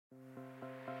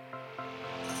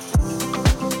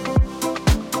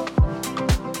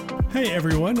Hey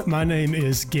everyone, my name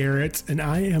is Garrett and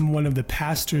I am one of the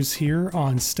pastors here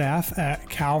on staff at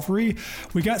Calvary.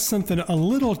 We got something a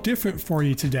little different for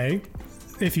you today.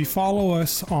 If you follow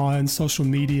us on social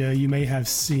media, you may have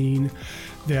seen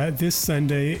that this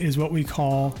Sunday is what we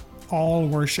call All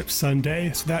Worship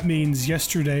Sunday. So that means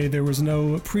yesterday there was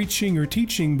no preaching or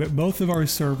teaching, but both of our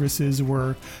services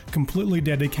were completely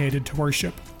dedicated to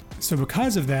worship. So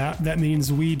because of that, that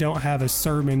means we don't have a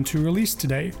sermon to release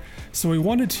today. So we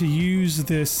wanted to use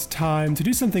this time to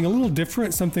do something a little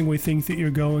different, something we think that you're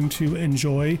going to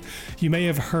enjoy. You may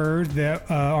have heard that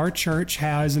our church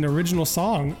has an original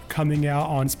song coming out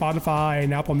on Spotify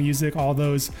and Apple Music, all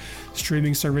those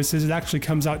streaming services. It actually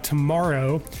comes out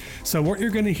tomorrow. So what you're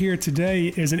going to hear today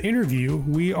is an interview.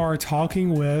 We are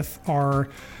talking with our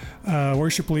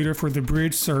worship leader for the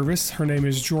bridge service. Her name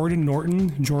is Jordan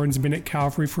Norton. Jordan's been at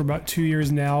Calvary for about 2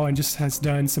 years now and just has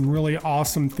done some really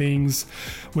awesome things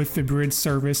with the bridge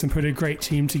service and put a great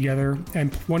team together.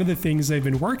 And one of the things they've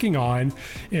been working on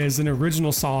is an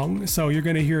original song. So you're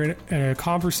going to hear a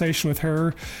conversation with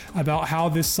her about how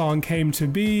this song came to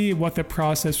be, what the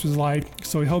process was like.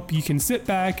 So we hope you can sit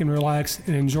back and relax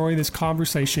and enjoy this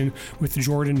conversation with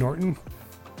Jordan Norton.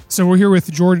 So we're here with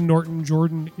Jordan Norton.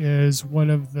 Jordan is one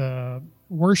of the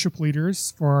worship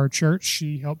leaders for our church.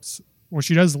 She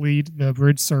does lead the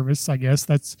bridge service, I guess.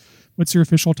 What's your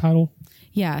official title?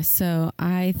 Yeah, so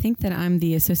I think that I'm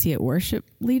the associate worship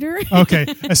leader. Okay,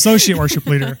 associate worship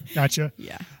leader. Gotcha.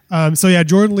 Yeah.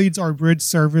 Jordan leads our bridge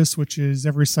service, which is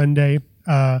every Sunday,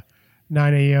 9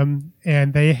 a.m.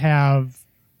 And they have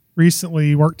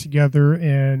recently worked together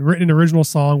and written an original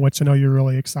song, which I know you're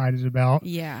really excited about.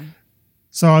 Yeah.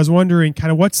 So I was wondering kind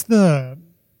of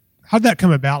how'd that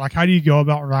come about? Like, how do you go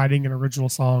about writing an original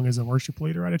song as a worship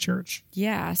leader at a church?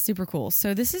 Yeah, super cool.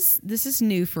 So this is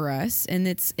new for us, and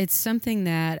it's something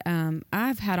that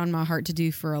I've had on my heart to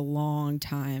do for a long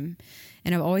time.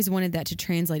 And I've always wanted that to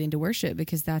translate into worship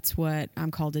because that's what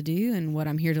I'm called to do and what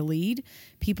I'm here to lead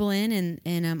people in.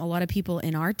 And a lot of people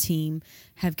in our team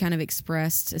have kind of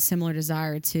expressed a similar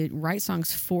desire to write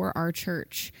songs for our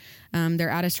church.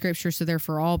 They're out of scripture, so they're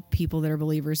for all people that are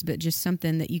believers, but just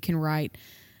something that you can write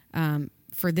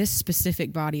for this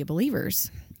specific body of believers.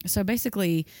 So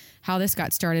basically how this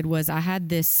got started was I had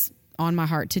this on my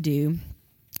heart to do.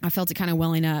 I felt it kind of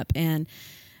welling up. And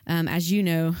as you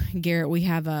know, Garrett, we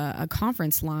have a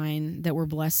conference line that we're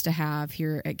blessed to have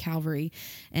here at Calvary.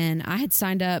 And I had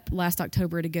signed up last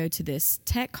October to go to this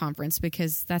tech conference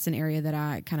because that's an area that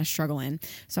I kind of struggle in.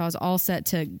 So I was all set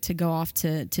to go off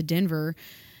to Denver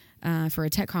for a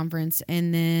tech conference.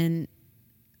 And then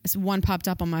one popped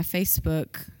up on my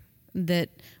Facebook that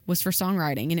was for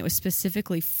songwriting, and it was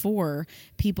specifically for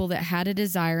people that had a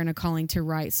desire and a calling to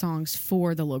write songs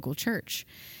for the local church.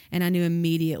 And I knew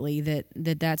immediately that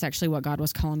that's actually what God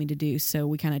was calling me to do. So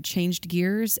we kind of changed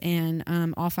gears, and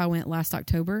off I went last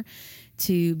October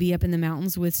to be up in the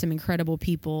mountains with some incredible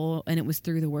people, and it was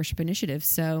through the worship initiative.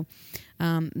 So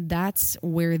that's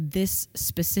where this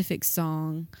specific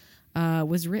song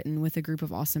was written, with a group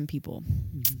of awesome people.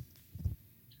 Mm-hmm.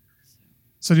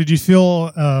 So did you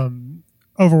feel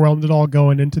overwhelmed at all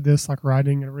going into this, like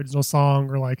writing an original song,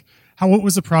 or like what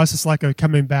was the process like of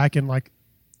coming back and like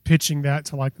pitching that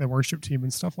to like the worship team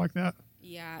and stuff like that?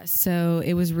 Yeah, so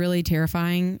it was really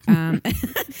terrifying,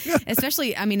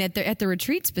 especially, I mean, at the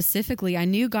retreat specifically. I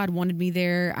knew God wanted me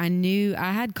there.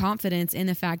 I had confidence in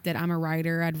the fact that I'm a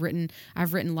writer. I've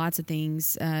written lots of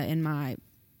things in my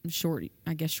short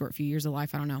few years of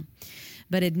life. I don't know.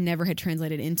 But it never had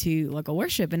translated into local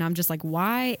worship. And I'm just like,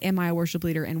 why am I a worship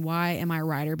leader and why am I a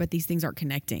writer? But these things aren't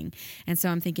connecting. And so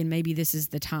I'm thinking maybe this is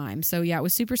the time. So yeah, it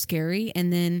was super scary.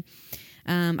 And then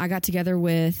I got together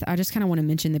with, I just kind of want to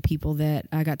mention the people that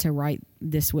I got to write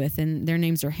this with. And their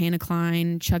names are Hannah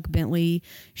Klein, Chuck Bentley,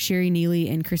 Sherry Neely,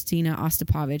 and Christina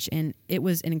Ostapovich. And it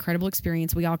was an incredible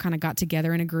experience. We all kind of got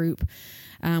together in a group.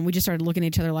 We just started looking at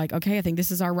each other like, okay, I think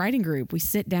this is our writing group. We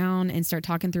sit down and start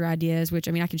talking through ideas, which,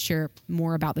 I mean, I can share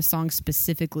more about the song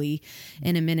specifically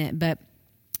in a minute, but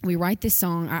we write this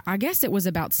song. I guess it was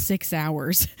about 6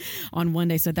 hours on one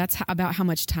day. So that's about how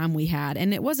much time we had.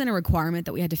 And it wasn't a requirement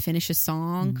that we had to finish a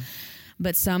song,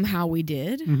 but somehow we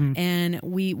did. Mm-hmm. And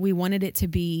we wanted it to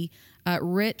be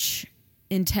rich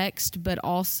in text, but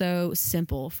also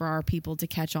simple for our people to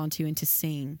catch on to and to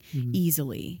sing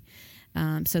easily.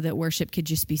 So that worship could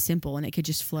just be simple and it could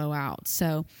just flow out.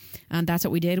 So that's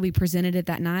what we did. We presented it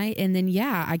that night. And then,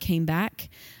 I came back,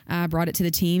 brought it to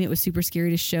the team. It was super scary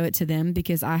to show it to them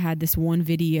because I had this one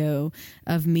video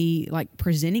of me like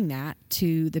presenting that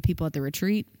to the people at the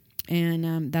retreat.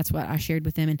 And that's what I shared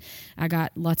with them. And I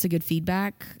got lots of good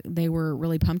feedback. They were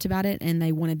really pumped about it, and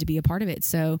they wanted to be a part of it.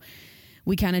 So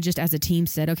we kind of just as a team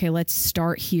said, okay, let's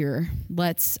start here.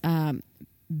 Let's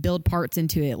build parts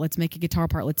into it. Let's make a guitar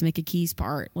part. Let's make a keys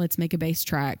part. Let's make a bass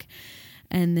track,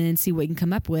 and then see what we can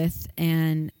come up with.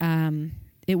 And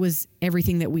it was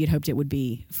everything that we had hoped it would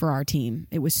be for our team.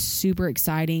 It was super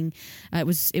exciting. It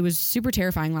was super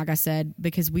terrifying, like I said,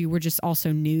 because we were just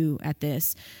also new at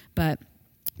this. But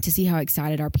to see how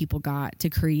excited our people got to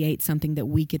create something that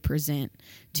we could present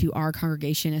to our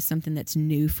congregation as something that's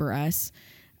new for us.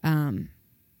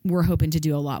 We're hoping to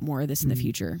do a lot more of this in the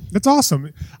future. That's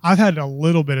awesome. I've had a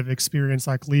little bit of experience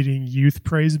like leading youth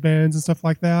praise bands and stuff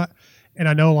like that. And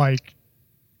I know like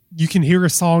you can hear a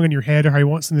song in your head or how you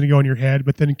want something to go in your head,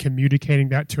 but then communicating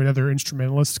that to another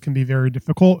instrumentalist can be very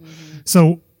difficult.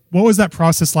 So what was that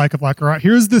process like of like, all right,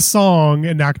 here's this song,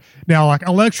 and now like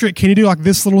electric, can you do like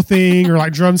this little thing, or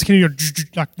like drums, can you do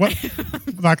like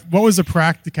what was the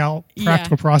practical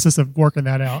process of working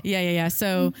that out? Yeah.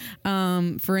 So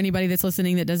for anybody that's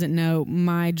listening that doesn't know,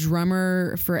 my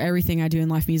drummer for everything I do in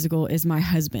Life Musical is my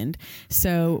husband.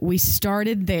 So we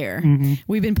started there.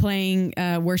 We've been playing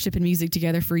worship and music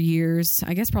together for years,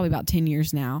 I guess probably about 10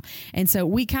 years now. And so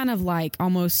we kind of like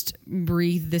almost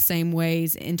breathe the same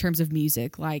ways in terms of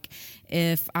music. Like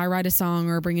if I write a song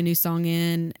or bring a new song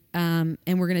in, and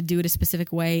we're going to do it a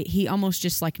specific way, he almost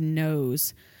just like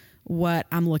knows what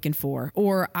I'm looking for,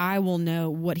 or I will know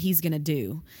what he's going to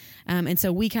do. And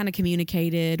so we kind of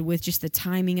communicated with just the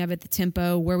timing of it, the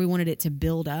tempo, where we wanted it to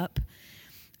build up.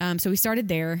 So we started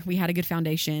there. We had a good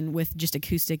foundation with just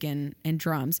acoustic and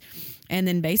drums. And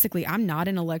then basically I'm not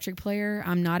an electric player.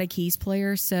 I'm not a keys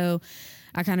player. So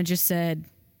I kind of just said,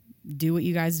 do what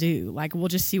you guys do. Like, we'll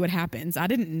just see what happens. I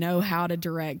didn't know how to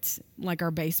direct like our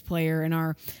bass player and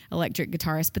our electric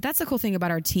guitarist, but that's the cool thing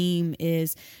about our team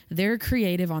is they're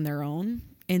creative on their own.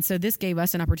 And so this gave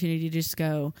us an opportunity to just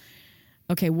go,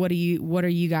 okay, what are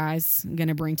you guys going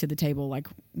to bring to the table? Like,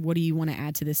 what do you want to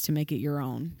add to this to make it your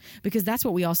own? Because that's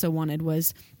what we also wanted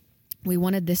was we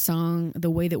wanted this song, the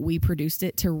way that we produced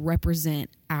it, to represent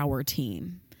our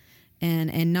team.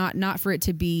 And not for it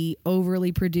to be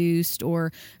overly produced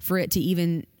or for it to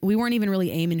even, we weren't even really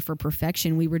aiming for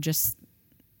perfection. We were just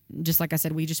like I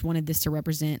said, we just wanted this to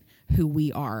represent who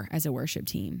we are as a worship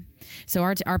team. So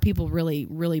our people really,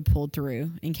 really pulled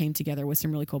through and came together with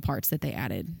some really cool parts that they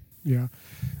added. Yeah,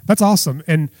 that's awesome.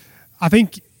 And I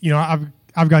think,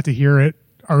 I've got to hear it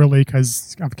early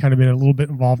because I've kind of been a little bit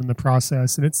involved in the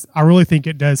process. And I really think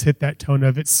it does hit that tone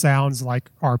of it sounds like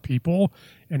our people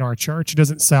in our church. It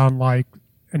doesn't sound like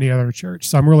any other church.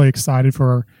 So I'm really excited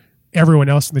for everyone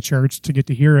else in the church to get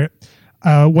to hear it.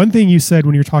 One thing you said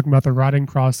when you were talking about the writing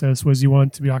process was you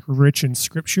wanted to be like rich in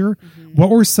scripture. What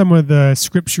were some of the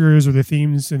scriptures or the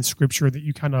themes in scripture that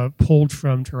you kind of pulled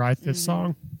from to write this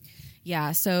song?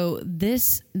 Yeah, so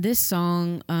this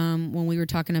song, when we were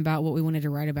talking about what we wanted to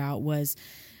write about, was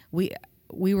we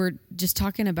were just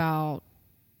talking about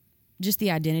just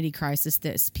the identity crisis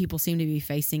that people seem to be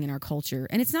facing in our culture.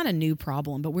 And it's not a new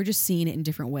problem, but we're just seeing it in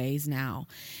different ways now.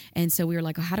 And so we were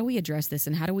like, how do we address this?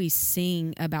 And how do we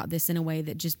sing about this in a way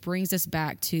that just brings us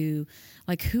back to,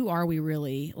 like, who are we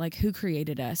really? Like, who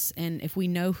created us? And if we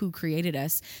know who created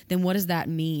us, then what does that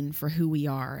mean for who we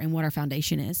are and what our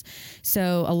foundation is?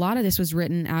 So a lot of this was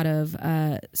written out of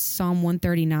Psalm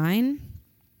 139.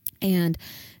 And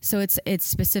so it's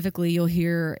specifically, you'll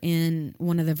hear in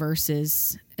one of the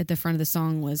verses at the front of the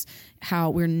song was how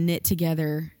we're knit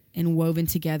together and woven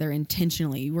together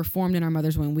intentionally. We're formed in our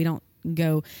mother's womb. We don't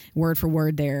go word for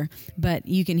word there, but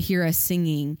you can hear us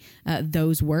singing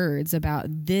those words about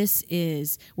we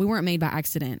weren't made by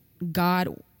accident. God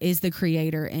is the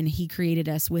creator, and he created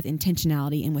us with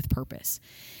intentionality and with purpose.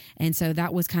 And so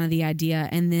that was kind of the idea.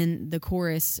 And then the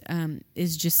chorus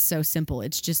is just so simple.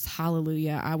 It's just,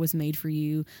 hallelujah, I was made for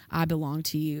you. I belong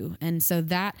to you. And so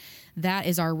that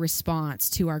is our response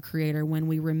to our creator when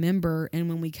we remember and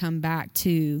when we come back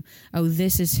to, oh,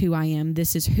 this is who I am.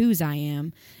 This is whose I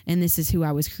am. And this is who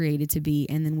I was created to be.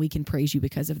 And then we can praise you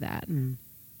because of that.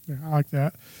 Yeah, I like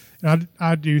that. And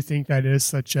I do think that is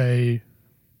such a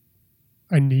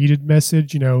needed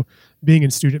message. Being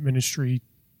in student ministry,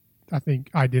 I think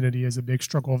identity is a big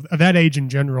struggle of that age in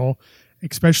general,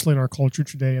 especially in our culture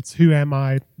today. It's who am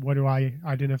I? What do I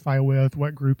identify with?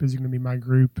 What group is going to be my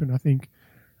group? And I think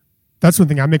that's one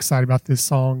thing I'm excited about this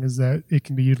song is that it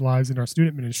can be utilized in our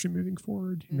student ministry moving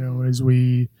forward.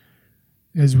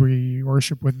 As we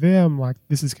worship with them, like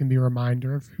this can be a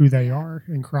reminder of who they are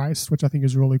in Christ, which I think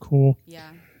is really cool.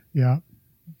 Yeah. Yeah.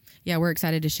 Yeah, we're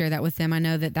excited to share that with them. I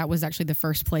know that was actually the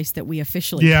first place that we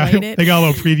officially played it. They got a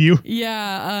little preview.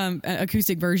 Yeah, an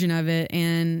acoustic version of it.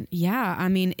 And yeah, I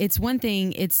mean, it's one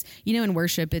thing, it's, in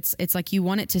worship, it's like you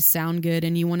want it to sound good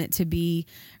and you want it to be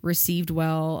received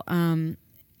well.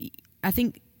 I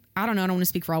think, I don't know, I don't want to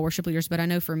speak for all worship leaders, but I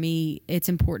know for me, it's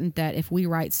important that if we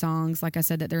write songs, like I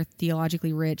said, that they're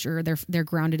theologically rich or they're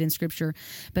grounded in Scripture,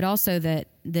 but also that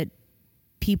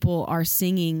people are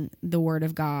singing the Word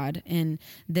of God, and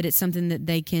that it's something that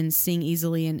they can sing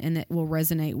easily and that will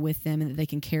resonate with them and that they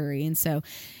can carry. And so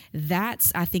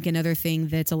that's, I think, another thing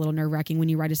that's a little nerve-wracking when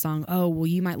you write a song. Oh, well,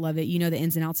 you might love it. You know the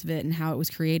ins and outs of it and how it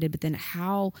was created, but then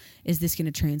how is this going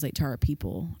to translate to our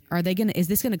people? Is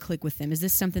this going to click with them? Is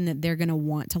this something that they're going to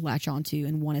want to latch onto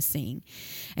and want to sing?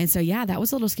 And so, yeah, that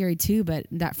was a little scary too, but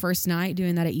that first night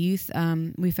doing that at youth,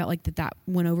 we felt like that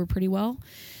went over pretty well.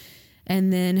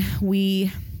 And then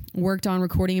we worked on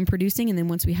recording and producing. And then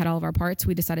once we had all of our parts,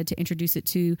 we decided to introduce it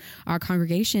to our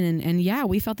congregation. And yeah,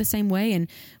 we felt the same way. And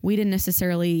we didn't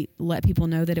necessarily let people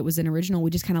know that it was an original. We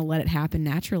just kind of let it happen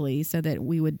naturally so that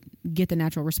we would get the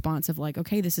natural response of like,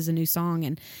 okay, this is a new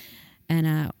song.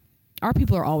 And our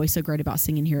people are always so great about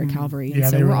singing here at Calvary. And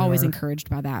so we're always encouraged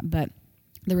by that. But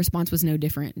the response was no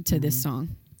different to this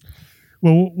song.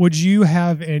 Well, would you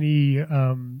have any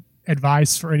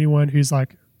advice for anyone who's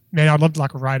like, man, I'd love to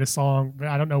like write a song, but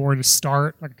I don't know where to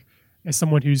start. Like, as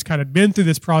someone who's kind of been through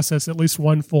this process at least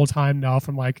one full time now,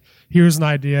 from like, here's an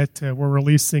idea to we're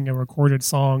releasing a recorded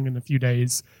song in a few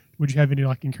days. Would you have any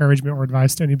like encouragement or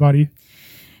advice to anybody?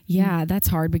 Yeah, that's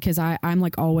hard because I'm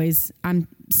like always, I'm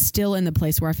still in the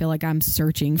place where I feel like I'm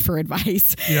searching for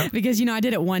advice because, I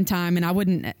did it one time and I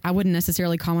wouldn't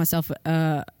necessarily call myself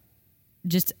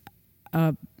just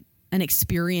an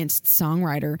experienced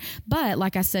songwriter. But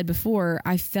like I said before,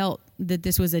 I felt that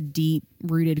this was a deep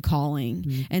rooted calling.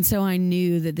 Mm-hmm. And so I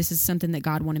knew that this is something that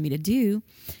God wanted me to do.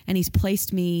 And he's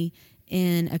placed me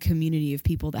in a community of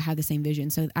people that have the same vision.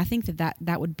 So I think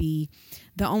that would be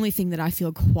the only thing that I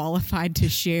feel qualified to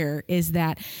share is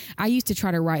that I used to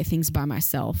try to write things by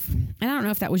myself. And I don't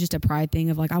know if that was just a pride thing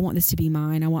of like, I want this to be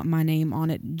mine. I want my name on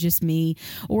it, just me.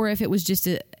 Or if it was just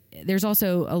there's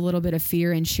also a little bit of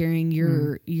fear in sharing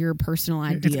your personal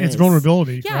ideas. It's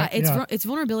vulnerability. Yeah, right? It's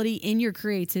vulnerability in your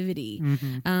creativity.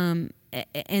 Mm-hmm.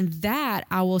 And that,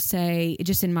 I will say,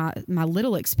 just in my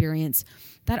little experience,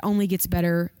 that only gets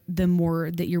better the more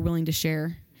that you're willing to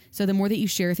share. So the more that you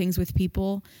share things with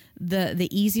people, the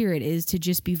easier it is to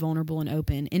just be vulnerable and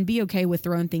open and be okay with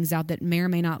throwing things out that may or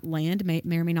may not land,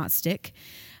 may or may not stick.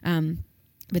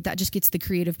 But that just gets the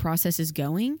creative processes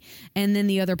going. And then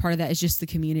the other part of that is just the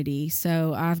community.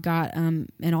 So I've got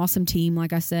an awesome team.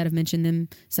 Like I said, I've mentioned them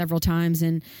several times.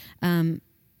 And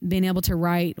being able to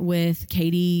write with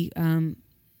Katie,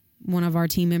 one of our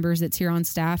team members that's here on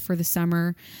staff for the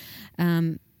summer,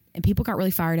 and people got really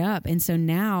fired up. And so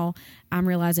now I'm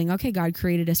realizing, okay, God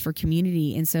created us for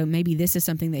community. And so maybe this is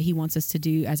something that he wants us to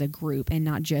do as a group and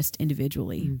not just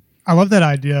individually. Mm-hmm. I love that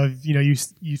idea of,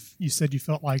 you said you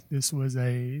felt like this was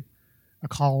a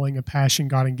calling, a passion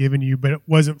God had given you, but it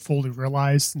wasn't fully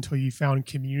realized until you found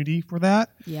community for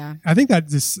that. Yeah. I think that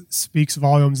just speaks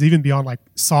volumes even beyond like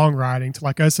songwriting to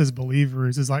like us as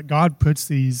believers is like God puts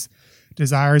these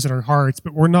desires in our hearts,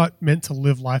 but we're not meant to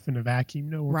live life in a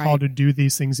vacuum. We're called to do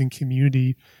these things in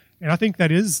community. And I think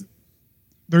there is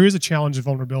a challenge of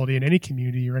vulnerability in any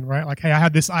community you're in, right? Like, hey, I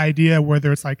have this idea,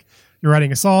 whether it's like you're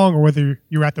writing a song or whether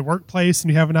you're at the workplace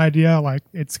and you have an idea, like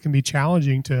it can be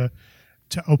challenging to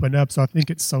open up. So I think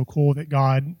it's so cool that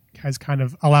God has kind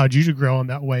of allowed you to grow in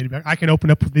that way. To be like, I can open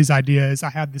up with these ideas. I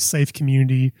have this safe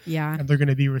community and they're going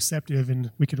to be receptive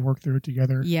and we can work through it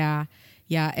together. Yeah.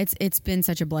 Yeah, it's been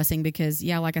such a blessing because,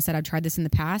 like I said, I've tried this in the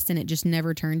past and it just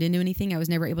never turned into anything. I was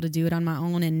never able to do it on my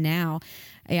own. And now,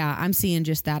 I'm seeing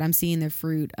just that. I'm seeing the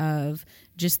fruit of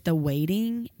just the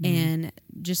waiting and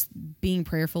just being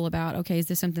prayerful about, okay, is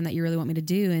this something that you really want me to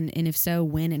do? And if so,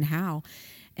 when and how?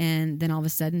 And then all of a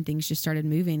sudden things just started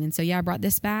moving. And so, I brought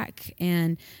this back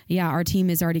and our team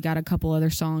has already got a couple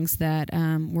other songs that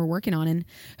we're working on and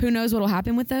who knows what'll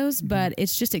happen with those, but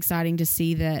it's just exciting to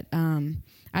see that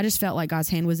I just felt like God's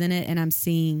hand was in it and I'm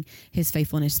seeing his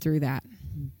faithfulness through that.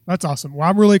 That's awesome. Well,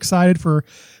 I'm really excited for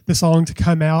the song to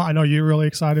come out. I know you're really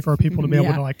excited for our people to be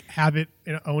able to like have it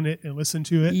and own it and listen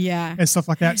to it and stuff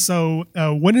like that. So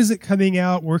when is it coming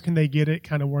out? Where can they get it?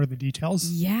 Kind of what are the details?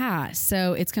 Yeah.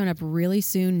 So it's coming up really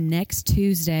soon, next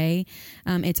Tuesday.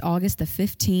 It's August the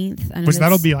 15th. Which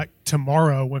that'll be like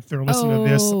tomorrow if they're listening to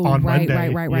this on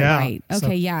Monday. Right.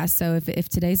 Okay. So if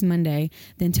today's Monday,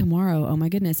 then tomorrow, oh my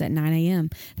goodness, at 9 a.m.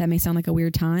 That may sound like a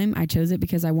weird time. I chose it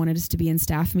because I wanted us to be in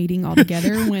staff meeting all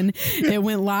together when it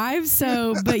went live.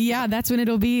 So, but yeah, that's when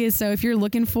it'll be. So if you're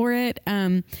looking for it,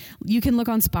 you can look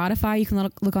on Spotify. You can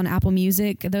look on Apple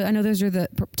Music. I know those are the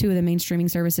two of the main streaming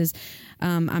services.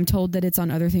 I'm told that it's on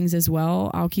other things as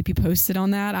well. I'll keep you posted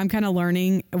on that. I'm kind of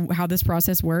learning how this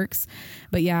process works.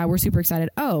 But yeah, we're super excited.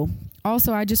 Oh,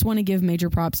 also, I just want to give major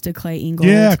props to Clay Ingold.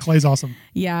 Yeah, Clay's awesome.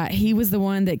 Yeah, he was the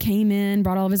one that came in,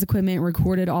 brought all of his equipment,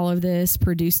 recorded all of this,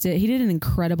 produced it. He did an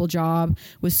incredible job,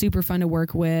 was super fun to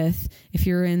work with. If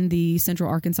you're in the Central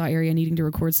Arkansas area needing to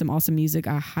record some awesome music,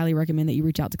 I highly recommend that you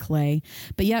reach out to Clay.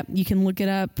 But yep, you can look it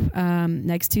up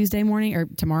next Tuesday morning or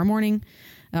tomorrow morning.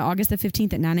 August the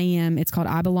 15th at 9 a.m. It's called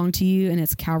I Belong to You, and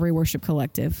it's Calvary Worship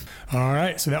Collective. All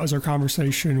right. So that was our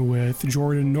conversation with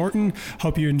Jordan Norton.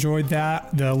 Hope you enjoyed that.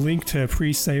 The link to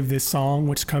pre-save this song,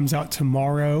 which comes out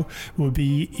tomorrow, will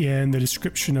be in the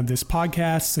description of this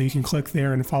podcast. So you can click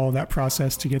there and follow that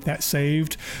process to get that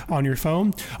saved on your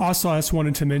phone. Also, I just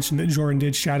wanted to mention that Jordan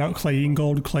did shout out Clay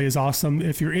Ingold. Clay is awesome.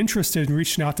 If you're interested in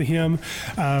reaching out to him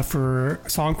for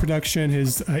song production,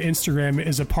 his Instagram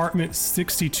is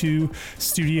Apartment62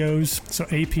 Studios, so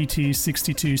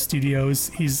APT62 Studios.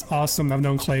 He's awesome. I've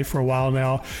known Clay for a while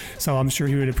now, so I'm sure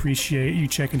he would appreciate you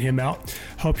checking him out.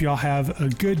 Hope y'all have a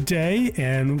good day,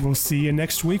 and we'll see you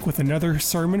next week with another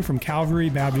sermon from Calvary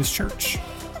Baptist Church.